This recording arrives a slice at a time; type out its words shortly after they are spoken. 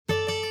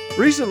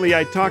Recently,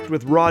 I talked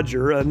with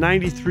Roger, a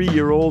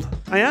 93-year-old.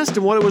 I asked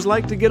him what it was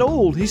like to get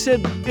old. He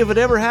said, if it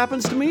ever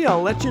happens to me,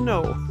 I'll let you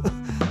know.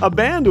 A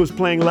band was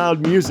playing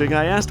loud music.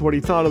 I asked what he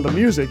thought of the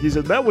music. He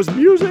said, that was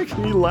music?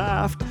 He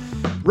laughed.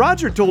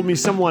 Roger told me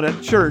someone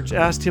at church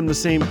asked him the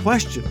same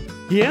question.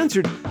 He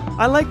answered,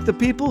 I like the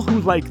people who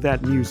like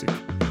that music.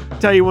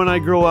 Tell you, when I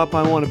grow up,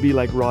 I want to be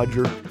like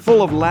Roger,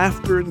 full of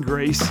laughter and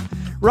grace.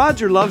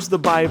 Roger loves the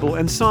Bible,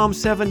 and Psalm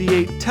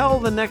 78 tell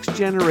the next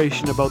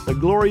generation about the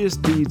glorious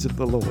deeds of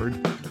the Lord.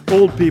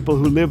 Old people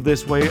who live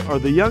this way are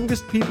the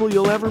youngest people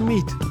you'll ever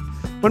meet.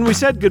 When we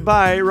said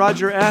goodbye,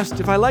 Roger asked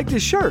if I liked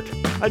his shirt.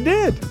 I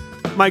did.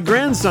 My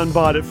grandson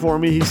bought it for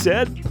me, he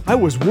said. I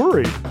was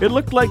worried. It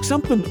looked like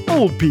something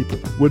old people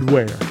would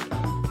wear.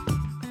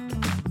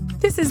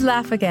 This is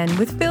Laugh Again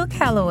with Phil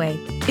Callaway.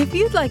 If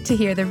you'd like to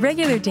hear the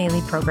regular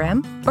daily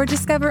program or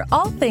discover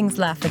all things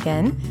Laugh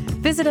Again,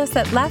 visit us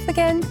at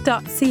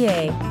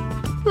laughagain.ca.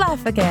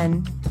 Laugh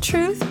Again,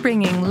 truth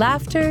bringing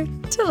laughter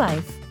to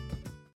life.